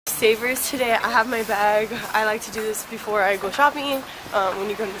Savers today. I have my bag. I like to do this before I go shopping. When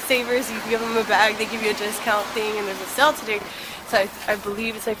you go to Savers, you give them a bag, they give you a discount thing, and there's a sale today. So I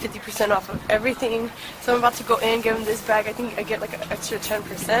believe it's like 50% off of everything. So I'm about to go in, give them this bag. I think I get like an extra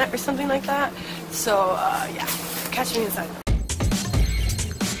 10% or something like that. So yeah, catch me inside.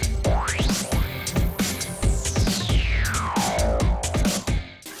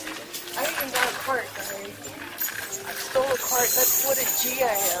 I even got a cart, guys. I stole a cart. That's what a G I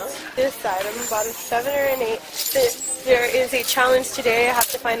am. This side, I'm about a 7 or an 8. There is a challenge today. I have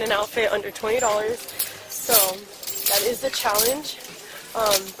to find an outfit under $20. So that is the challenge.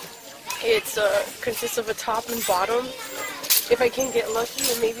 It consists of a top and bottom. If I can get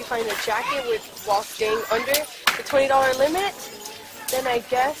lucky and maybe find a jacket while staying under the $20 limit, then I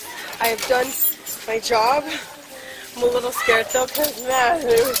guess I have done my job. I'm a little scared though, because man,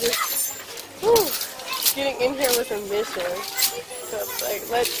 it was just, whew, getting in here was a mission. So it's like,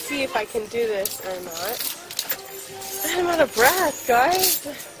 let's see if I can do this or not. I'm out of breath, guys.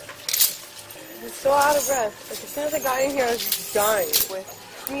 I'm so out of breath. Like, as soon as I got in here, I was just dying.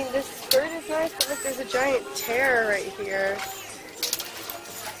 I mean, this skirt is nice, but look, there's a giant tear right here.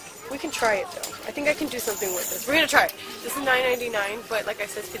 We can try it though. I think I can do something with this. We're gonna try it. This is $9.99, but like I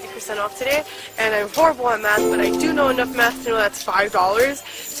said, it's 50% off today. And I'm horrible at math, but I do know enough math to know that's $5.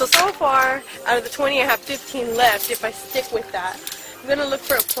 So far, out of the 20, I have 15 left if I stick with that. I'm gonna look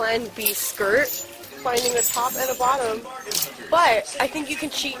for a plan B skirt, finding a top and a bottom. But I think you can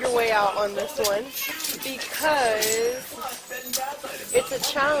cheat your way out on this one because it's a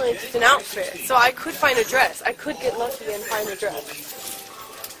challenge, it's an outfit. So I could find a dress. I could get lucky and find a dress.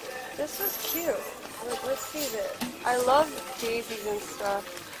 This was cute. Like, let's see this. I love daisies and stuff.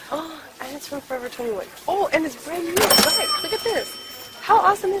 Oh, and it's from Forever 21. Oh, and it's brand new. Guys, look at this. How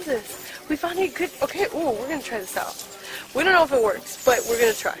awesome is this? We found a good, okay, ooh, we're going to try this out. We don't know if it works, but we're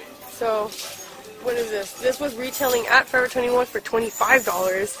going to try. So, what is this? This was retailing at Forever 21 for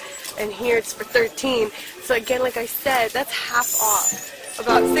 $25, and here it's for $13. So again, like I said, that's half off.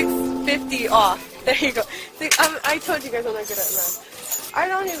 About $6.50 off. There you go. See, I told you guys I'm not good at math. I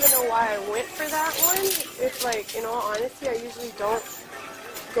don't even know why I went for that one. It's like, in all honesty, I usually don't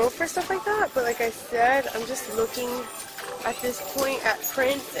go for stuff like that. But like I said, I'm just looking at this point at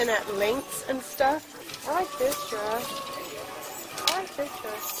prints and at lengths and stuff. I like this dress. I like this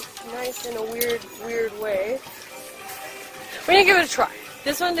dress. It's nice in a weird way. We're gonna give it a try.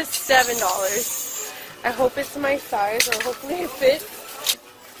 This one is $7. I hope it's my size, or hopefully it fits.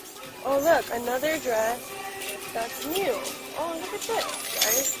 Oh look, another dress that's new. Oh, look at this,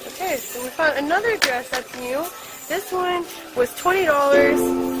 guys. Okay, so we found another dress that's new. This one was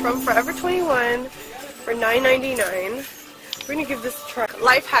 $20 from Forever 21 for $9.99. We're gonna give this a try.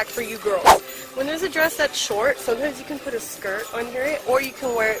 Life hack for you girls. When there's a dress that's short, sometimes you can put a skirt under it, or you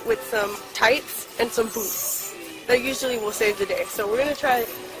can wear it with some tights and some boots. That usually will save the day. So we're gonna try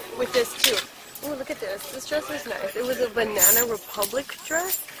with this too. Oh, look at this. This dress was nice. It was a Banana Republic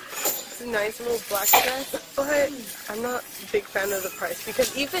dress. It's a nice little black dress, but I'm not a big fan of the price,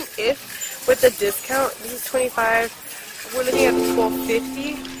 because even if with the discount, this is $25, we're looking at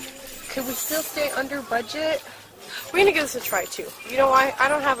 $12.50. Could we still stay under budget? We're gonna give this a try too. You know why? I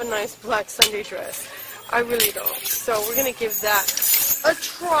don't have a nice black Sunday dress. I really don't. So we're gonna give that a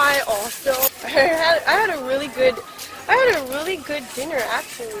try also. I had a really good dinner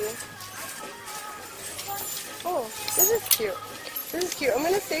actually. Oh, this is cute. This is cute. I'm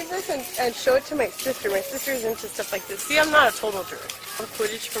going to save this and show it to my sister. My sister is into stuff like this. See, I'm not a total jerk. Some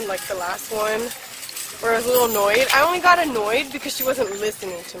footage from like the last one where I was a little annoyed. I only got annoyed because she wasn't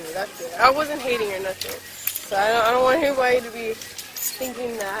listening to me. That's it. I wasn't hating or nothing. So I don't want anybody to be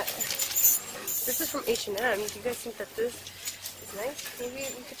thinking that. This is from H&M. Do you guys think that this is nice? Maybe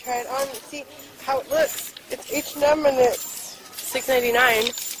we could try it on and see how it looks. It's H&M and it's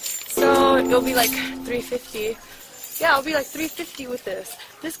 $6.99. So it'll be like $3.50. Yeah, I'll be like $3.50 with this.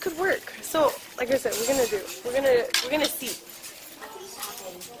 This could work. So, like I said, we're gonna see.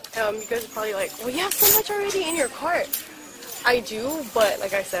 You guys are probably like, well, you have so much already in your cart. I do, but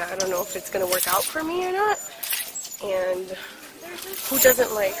like I said, I don't know if it's gonna work out for me or not. And who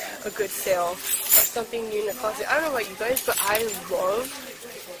doesn't like a good sale of something new in the closet? I don't know about you guys, but I love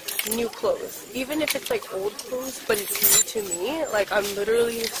new clothes. Even if it's like old clothes, but it's new to me. Like, I'm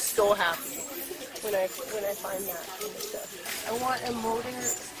literally so happy when I find that kind of stuff. I want a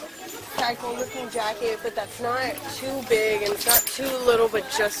motorcycle looking jacket, but that's not too big and it's not too little, but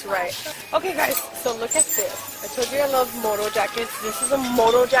just right. Okay guys, so look at this. I told you I love moto jackets. This is a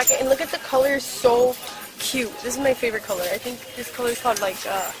moto jacket, and look at the color, so cute. This is my favorite color. I think this color is called like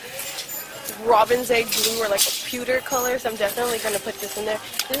robin's egg blue or like a pewter color, so I'm definitely going to put this in there.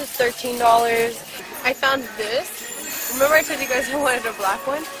 This is $13. I found this. Remember I told you guys I wanted a black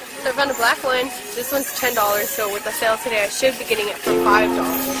one? So I found a black one. This one's $10, so with the sale today I should be getting it for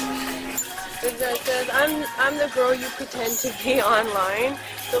 $5. It says, I'm the girl you pretend to be online.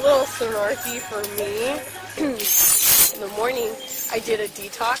 It's a little snarky for me. In the morning I did a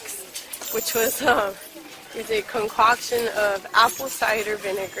detox, which was a concoction of apple cider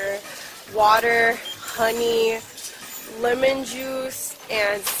vinegar, water, honey, lemon juice,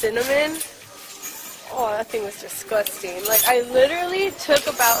 and cinnamon. Oh, that thing was disgusting. Like, I literally took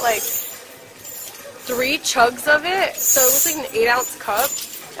about like 3 chugs of it, so it was like an 8-ounce cup,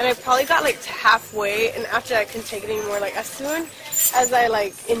 and I probably got like to halfway, and after that I couldn't take it anymore. Like, as soon as I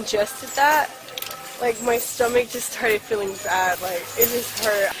like ingested that, like my stomach just started feeling bad. Like, it just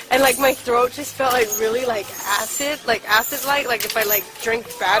hurt, and like my throat just felt like really like acid-like if I like drank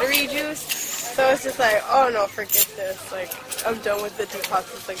battery juice. So I was just like, oh no, forget this. Like, I'm done with the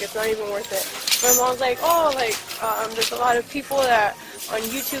detoxes. Like, it's not even worth it. My mom's like, oh, like, there's a lot of people that on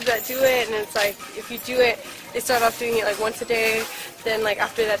YouTube that do it, and it's like, if you do it, they start off doing it like once a day, then like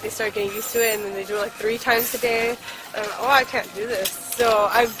after that they start getting used to it, and then they do it like 3 times a day. And oh, I can't do this. So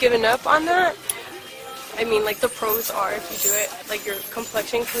I've given up on that. I mean, like, the pros are, if you do it, like, your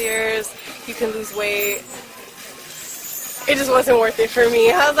complexion clears, you can lose weight. It just wasn't worth it for me.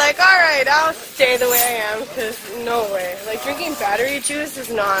 I was like, alright, I'll stay the way I am, because no way. Like, drinking battery juice is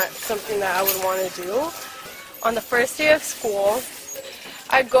not something that I would want to do. On the first day of school,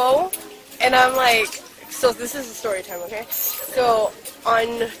 I go, and I'm like, so this is a story time, okay? So,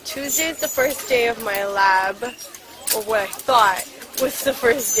 on Tuesday is the first day of my lab, or what I thought was the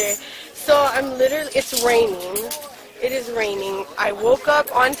first day. So I'm literally, it's raining. It is raining. I woke up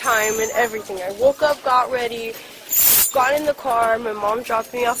on time and everything. I woke up, got ready, got in the car. My mom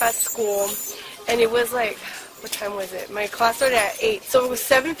dropped me off at school, and it was like, what time was it? My class started at 8. So it was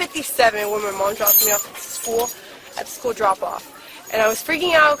 7:57 when my mom dropped me off at the school drop-off. And I was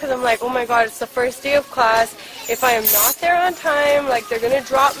freaking out because I'm like, oh my god, it's the first day of class. If I am not there on time, like, they're going to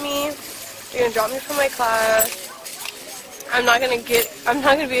drop me. They're going to drop me from my class. I'm not gonna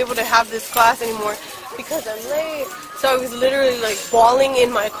be able to have this class anymore because I'm late. So I was literally like bawling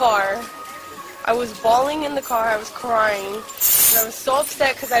in my car. I was bawling in the car. I was crying, and I was so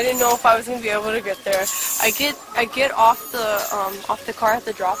upset because I didn't know if I was gonna be able to get there. I get off the car at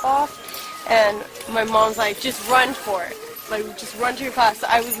the drop off, and my mom's like, just run for it, like, just run to your class. So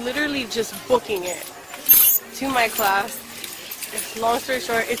I was literally just booking it to my class. Long story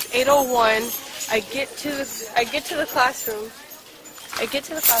short, it's 8:01. I get to the classroom,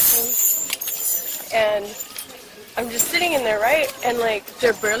 and I'm just sitting in there, right? And like,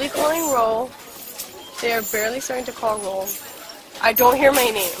 they're barely calling roll. They are barely starting to call roll. I don't hear my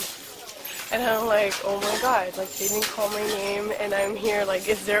name. And I'm like, oh my god, like, they didn't call my name, and I'm here, like,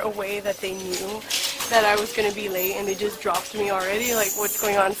 is there a way that they knew that I was gonna be late and they just dropped me already? Like, what's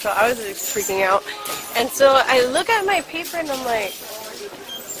going on? So I was like, freaking out. And so I look at my paper and I'm like,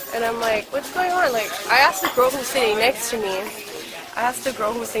 what's going on? Like, I asked the girl who was sitting next to me,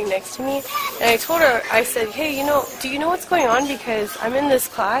 and I told her, I said, hey, do you know what's going on? Because I'm in this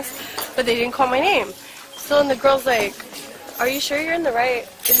class, but they didn't call my name. So, and the girl's like, are you sure you're in the right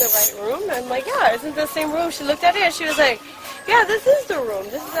room? And I'm like, yeah, isn't the same room? She looked at it and she was like, yeah, this is the room.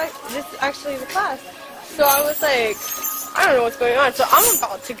 This is actually the class. So I was like, I don't know what's going on. So I'm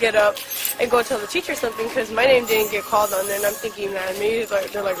about to get up and go tell the teacher something because my name didn't get called on there, and I'm thinking, man, maybe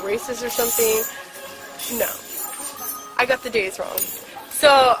they're like racist or something. No. I got the days wrong.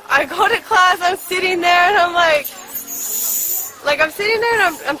 So I go to class, I'm sitting there, and I'm like I'm sitting there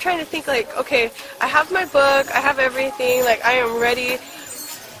and I'm trying to think, like, okay, I have my book, I have everything, like, I am ready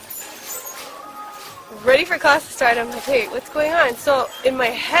for class to start. I'm like, wait, what's going on? So in my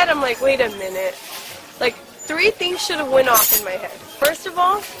head, I'm like, wait a minute. Like, 3 things should have went off in my head. First of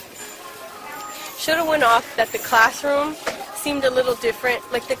all, should have went off that the classroom seemed a little different.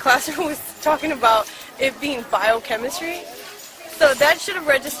 Like, the classroom was talking about it being biochemistry. So that should have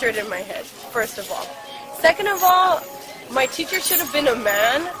registered in my head, first of all. Second of all, my teacher should have been a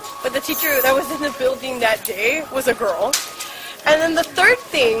man, but the teacher that was in the building that day was a girl. And then the third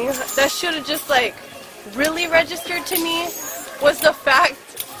thing that should have just, like, really registered to me was the fact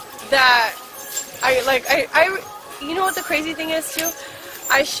that you know what the crazy thing is too?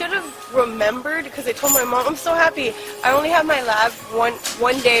 I should have remembered, because I told my mom, I'm so happy, I only have my lab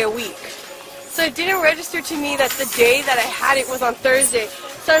one day a week. So it didn't register to me that the day that I had it was on Thursday.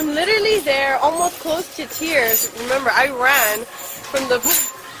 So I'm literally there, almost close to tears. Remember, I ran from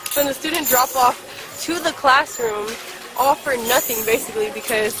the student drop-off to the classroom all for nothing basically,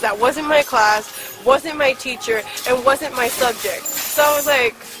 because that wasn't my class, wasn't my teacher, and wasn't my subject. So I was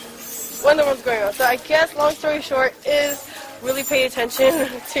like, what in the world's going on? So I guess long story short is really pay attention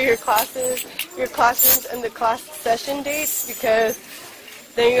to your classes and the class session dates, because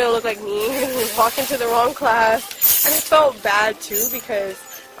then you're gonna look like me, walk into the wrong class. And I felt bad too, because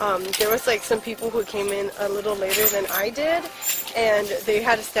there was like some people who came in a little later than I did, and they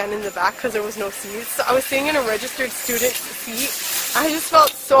had to stand in the back because there was no seats. So I was sitting in a registered student seat. I just felt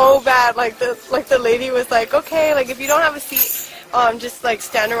so bad. Like the lady was like, okay, like if you don't have a seat, just like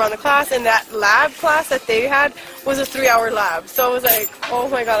stand around the class. And that lab class that they had was a 3-hour lab. So I was like, oh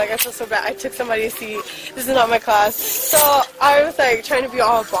my god, like I feel so bad. I took somebody's seat. This is not my class. So I was like trying to be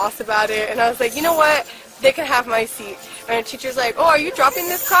all boss about it, and I was like, you know what? They can have my seat. And the teacher's like, oh, are you dropping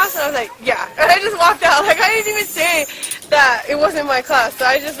this class? And I was like, yeah. And I just walked out. Like, I didn't even say that it wasn't my class. So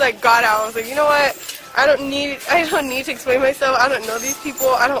I just like got out. I was like, you know what? I don't need to explain myself. I don't know these people.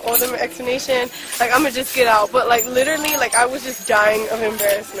 I don't owe them an explanation. Like, I'm gonna just get out. But like literally, like I was just dying of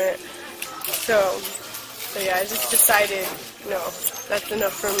embarrassment. So yeah, I just decided, no, that's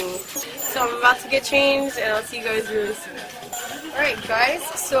enough for me. So I'm about to get changed, and I'll see you guys really soon. Alright guys,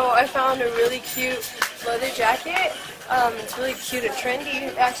 so I found a really cute leather jacket. It's really cute and trendy.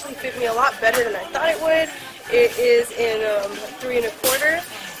 It actually fit me a lot better than I thought it would. It is in 3 1/4,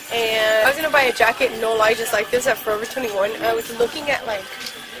 and I was gonna buy a jacket, no lie, just like this at Forever 21. I was looking at like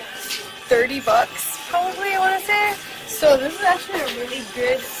 $30 probably, I want to say. So this is actually a really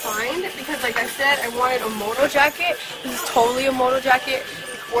good find, because like I said, I wanted a moto jacket. This is totally a moto jacket. You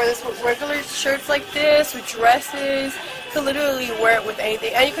can wear this with regular shirts like this, with dresses. You could literally wear it with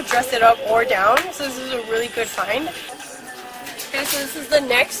anything, and you could dress it up or down. So this is a really good find. Okay, so this is the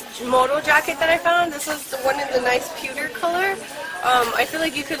next moto jacket that I found. This is the one in the nice pewter color. I feel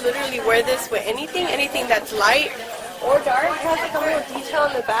like you could literally wear this with anything that's light or dark. It has like a little detail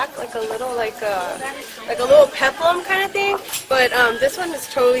in the back, like a little like a little peplum kind of thing. But this one is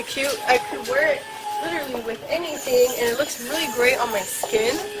totally cute. I could wear it literally with anything, and it looks really great on my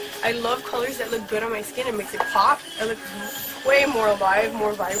skin. I love colors that look good on my skin. It makes it pop. It looks way more alive,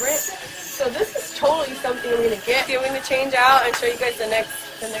 more vibrant. So this is totally something I'm gonna get. I'm gonna change out and show you guys the next.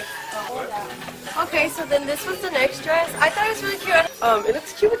 Okay, so then this was the next dress. I thought it was really cute. It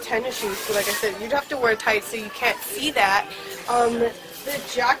looks cute with tennis shoes, so like I said, you'd have to wear tights so you can't see that. The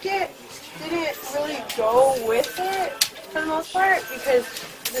jacket didn't really go with it for the most part, because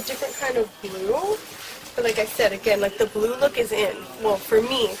it's a different kind of blue. But like I said, again, like the blue look is in. Well, for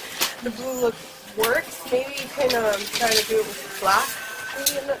me, the blue look works. Maybe you can try to do it with black.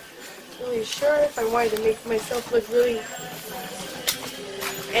 Maybe I'm not really sure if I wanted to make myself look really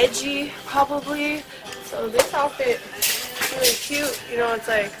edgy, probably. So this outfit is really cute. You know, it's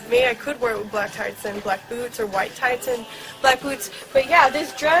like, maybe I could wear it with black tights and black boots, or white tights and black boots. But yeah,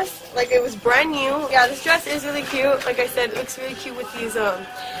 this dress, like it was brand new. Yeah, this dress is really cute. Like I said, it looks really cute with these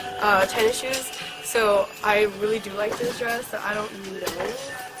tennis shoes. So I really do like this dress. So I don't know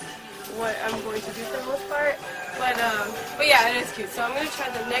what I'm going to do for the most part. But yeah, it is cute. So I'm gonna try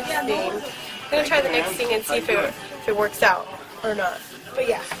the next thing. I'm gonna try the next thing and see if it works out or not. But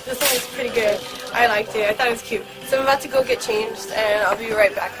yeah, this one is pretty good. I liked it. I thought it was cute. So I'm about to go get changed, and I'll be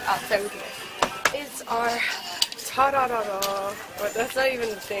right back outside with you guys. It's our ta-da-da-da. But that's not even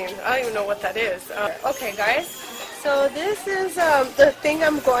the thing. I don't even know what that is. Okay, guys. So this is the thing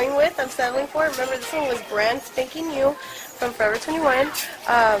I'm going with. I'm settling for. Remember, this one was brand spanking new from Forever 21.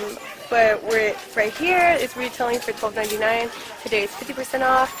 But we're right here. It's retailing for $12.99. Today it's 50%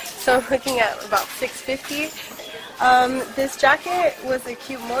 off. So I'm looking at about $6.50. This jacket was a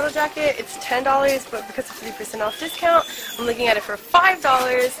cute moto jacket. It's $10, but because of 50% off discount, I'm looking at it for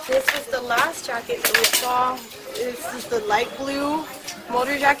 $5. This was the last jacket that we saw. This is the light blue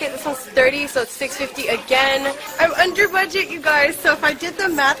motor jacket. This one's $30, so it's $6.50 again. I'm under budget, you guys, so if I did the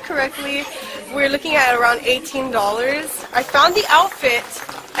math correctly, we're looking at around $18. I found the outfit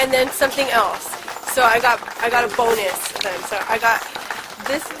and then something else. So I got a bonus then. So I got,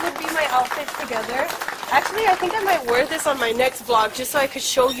 this would be my outfit together. Actually, I think I might wear this on my next vlog just so I could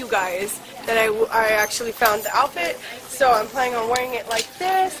show you guys that I actually found the outfit. So I'm planning on wearing it like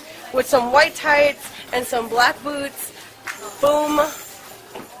this with some white tights and some black boots. Boom.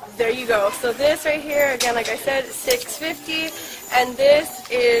 There you go. So this right here, again, like I said, $6.50, and this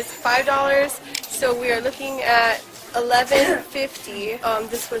is $5. So we are looking at $11.50.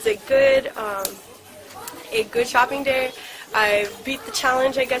 This was a good shopping day. I beat the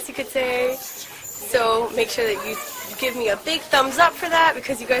challenge, I guess you could say. So make sure that you give me a big thumbs up for that,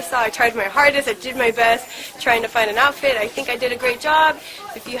 because you guys saw I tried my hardest, I did my best trying to find an outfit. I think I did a great job.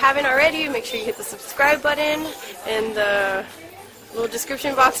 If you haven't already, make sure you hit the subscribe button and the little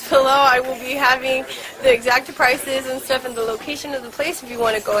description box below. I will be having the exact prices and stuff and the location of the place if you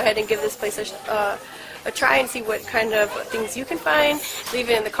want to go ahead and give this place a try and see what kind of things you can find. Leave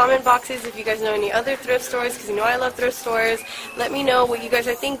it in the comment boxes if you guys know any other thrift stores, because you know I love thrift stores. Let me know what you guys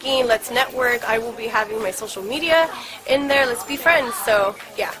are thinking. Let's network. I will be having my social media in there. Let's be friends. So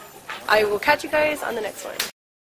yeah, I will catch you guys on the next one.